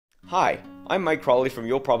Hi, I'm Mike Crawley from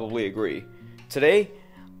You'll Probably Agree. Today,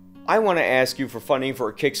 I want to ask you for funding for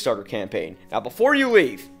a Kickstarter campaign. Now before you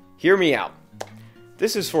leave, hear me out.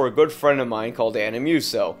 This is for a good friend of mine called Anna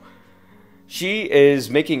Musso. She is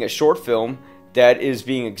making a short film that is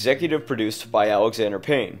being executive produced by Alexander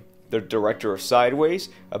Payne, the director of Sideways,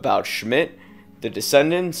 About Schmidt, The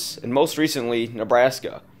Descendants, and most recently,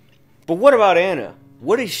 Nebraska. But what about Anna?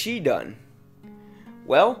 What has she done?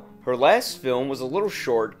 Well, her last film was a little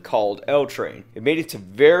short called L Train. It made it to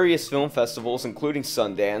various film festivals including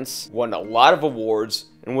Sundance, won a lot of awards,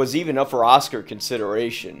 and was even up for Oscar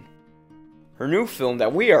consideration. Her new film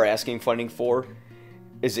that we are asking funding for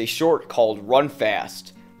is a short called Run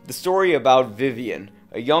Fast. The story about Vivian,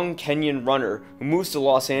 a young Kenyan runner who moves to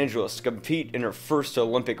Los Angeles to compete in her first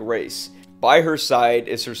Olympic race. By her side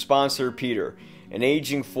is her sponsor Peter, an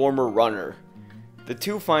aging former runner. The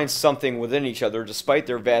two find something within each other despite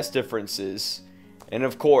their vast differences. And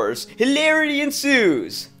of course, hilarity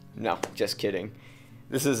ensues! No, just kidding.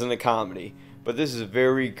 This isn't a comedy, but this is a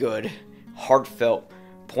very good, heartfelt,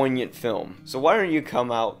 poignant film. So why don't you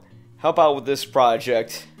come out, help out with this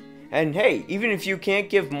project, and hey, even if you can't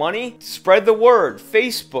give money, spread the word,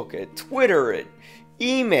 Facebook it, Twitter it,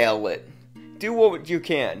 email it, do what you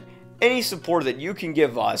can. Any support that you can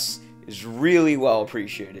give us is really well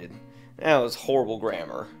appreciated. That was horrible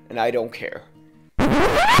grammar, and I don't care.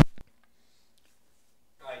 I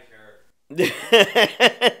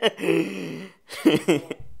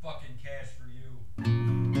care.